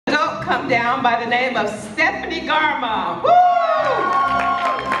come down by the name of Stephanie Garma. Woo!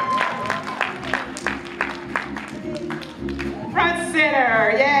 Front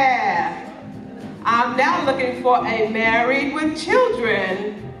center, yeah. I'm now looking for a married with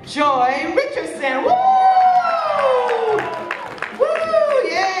children, Joy Richardson. Woo! Woo!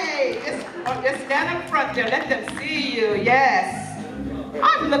 Yay! Just stand up front there. Let them see you. Yes.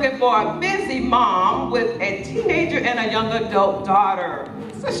 I'm looking for a busy mom with a teenager and a young adult daughter,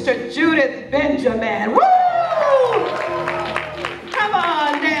 Sister Judith Benjamin. Woo! Come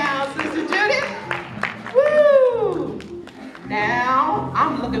on down, Sister Judith. Woo! Now,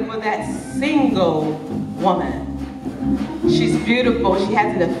 I'm looking for that single woman. She's beautiful. She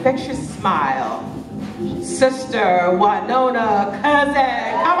has an infectious smile. Sister Winona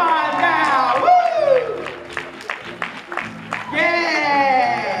Cousin. Come on down. Woo! Yes.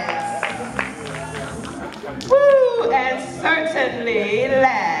 Woo! And certainly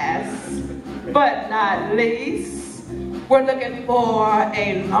last but not least, we're looking for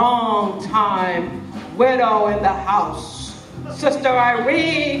a long-time widow in the house. Sister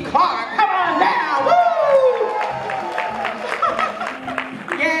Irene Clark, come on down, woo!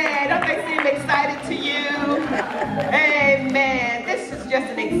 Yeah, don't they seem excited to you? Amen. This is just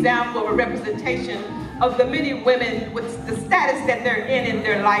an example of a representation of the many women with the status that they're in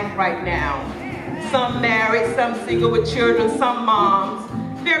their life right now. Some married, some single with children, some moms.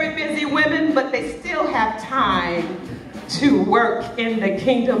 Very busy women, but they still have time to work in the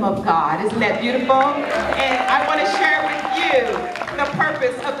kingdom of God. Isn't that beautiful? And I want to share with you the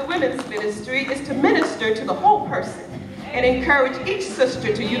purpose of the women's ministry is to minister to the whole person and encourage each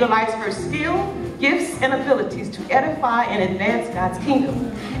sister to utilize her skill, gifts, and abilities to edify and advance God's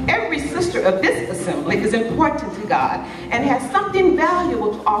kingdom. Every sister of this assembly is important to God and has something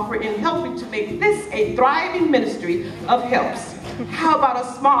valuable to offer in helping to make this a thriving ministry of helps. How about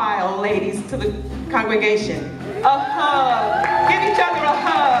a smile, ladies, to the congregation? A hug. Give each other a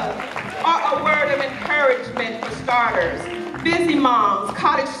hug. Or a word of encouragement for starters. Busy moms,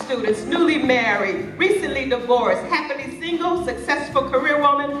 college students, newly married, recently divorced, happily single, successful career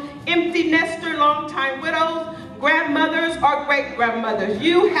woman, empty nester, long-time widows, grandmothers or great-grandmothers.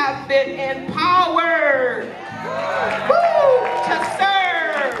 You have been empowered. Woo!